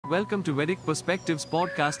welcome to Vedic Perspectives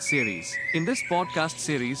podcast series. In this podcast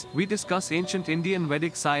series, we discuss ancient Indian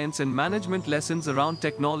Vedic science and management lessons around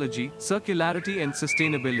technology, circularity and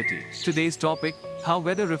sustainability. Today's topic, how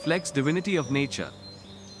Veda reflects divinity of nature.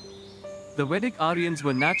 The Vedic Aryans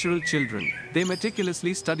were natural children. They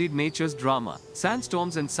meticulously studied nature's drama.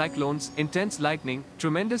 Sandstorms and cyclones, intense lightning,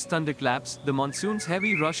 tremendous thunderclaps, the monsoon's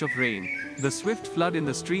heavy rush of rain, the swift flood in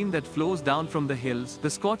the stream that flows down from the hills, the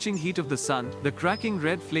scorching heat of the sun, the cracking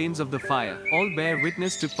red flames of the fire, all bear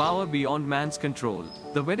witness to power beyond man's control.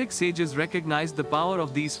 The Vedic sages recognized the power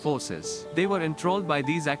of these forces. They were enthralled by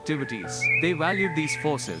these activities. They valued these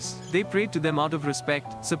forces. They prayed to them out of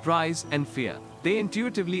respect, surprise, and fear. They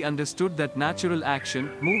intuitively understood that natural action,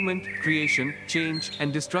 movement, creation, change,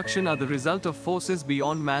 and destruction are the result of forces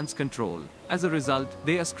beyond man's control. As a result,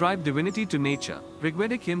 they ascribe divinity to nature.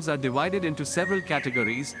 Rigvedic hymns are divided into several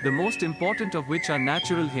categories, the most important of which are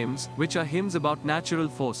natural hymns, which are hymns about natural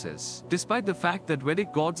forces. Despite the fact that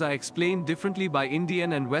Vedic gods are explained differently by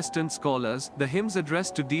Indian and Western scholars, the hymns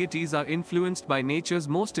addressed to deities are influenced by nature's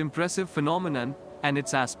most impressive phenomenon and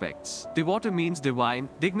its aspects. Devata means divine,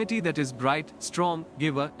 dignity that is bright, strong,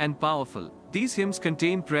 giver, and powerful. These hymns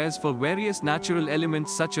contain prayers for various natural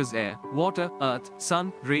elements such as air, water, earth,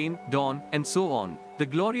 sun, rain, dawn, and so on. The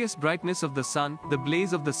glorious brightness of the sun, the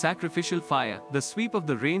blaze of the sacrificial fire, the sweep of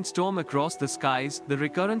the rainstorm across the skies, the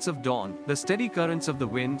recurrence of dawn, the steady currents of the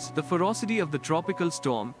winds, the ferocity of the tropical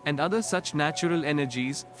storm, and other such natural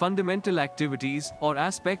energies, fundamental activities, or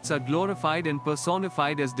aspects are glorified and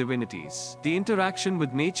personified as divinities. The interaction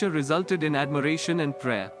with nature resulted in admiration and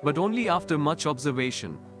prayer, but only after much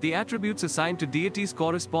observation. The attributes assigned to deities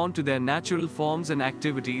correspond to their natural forms and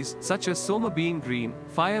activities, such as Soma being green,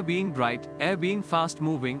 fire being bright, air being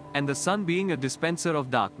fast-moving, and the sun being a dispenser of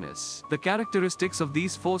darkness. The characteristics of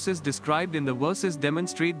these forces described in the verses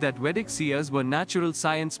demonstrate that Vedic seers were natural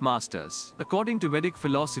science masters. According to Vedic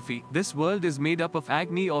philosophy, this world is made up of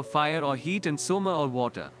Agni or fire or heat and Soma or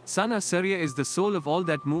water. Sun or Surya is the soul of all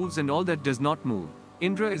that moves and all that does not move.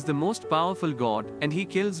 Indra is the most powerful god, and he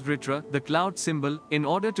kills Vritra, the cloud symbol, in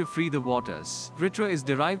order to free the waters. Vritra is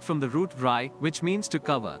derived from the root vrai, which means to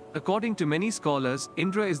cover. According to many scholars,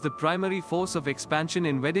 Indra is the primary force of expansion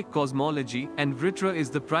in Vedic cosmology, and Vritra is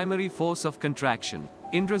the primary force of contraction.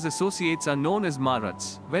 Indra's associates are known as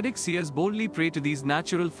Maruts. Vedic seers boldly pray to these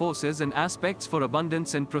natural forces and aspects for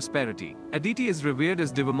abundance and prosperity. Aditi is revered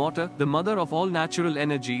as Divamata, the mother of all natural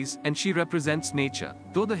energies, and she represents nature.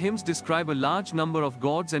 Though the hymns describe a large number of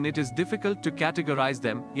gods and it is difficult to categorize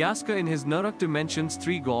them, Yaska in his Narakta mentions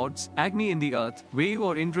three gods, Agni in the earth, Vayu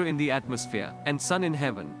or Indra in the atmosphere, and Sun in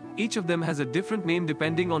heaven. Each of them has a different name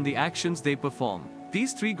depending on the actions they perform.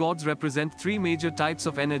 These three gods represent three major types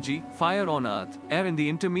of energy: fire on earth, air in the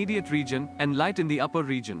intermediate region, and light in the upper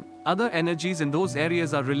region. Other energies in those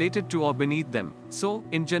areas are related to or beneath them. So,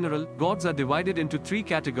 in general, gods are divided into three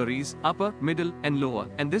categories: upper, middle, and lower,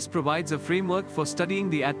 and this provides a framework for studying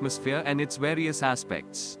the atmosphere and its various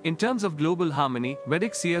aspects. In terms of global harmony,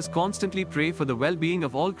 Vedic seers constantly pray for the well-being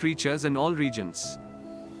of all creatures and all regions.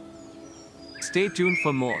 Stay tuned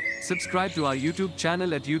for more. Subscribe to our YouTube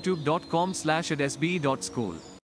channel at youtube.com/@sbe.school.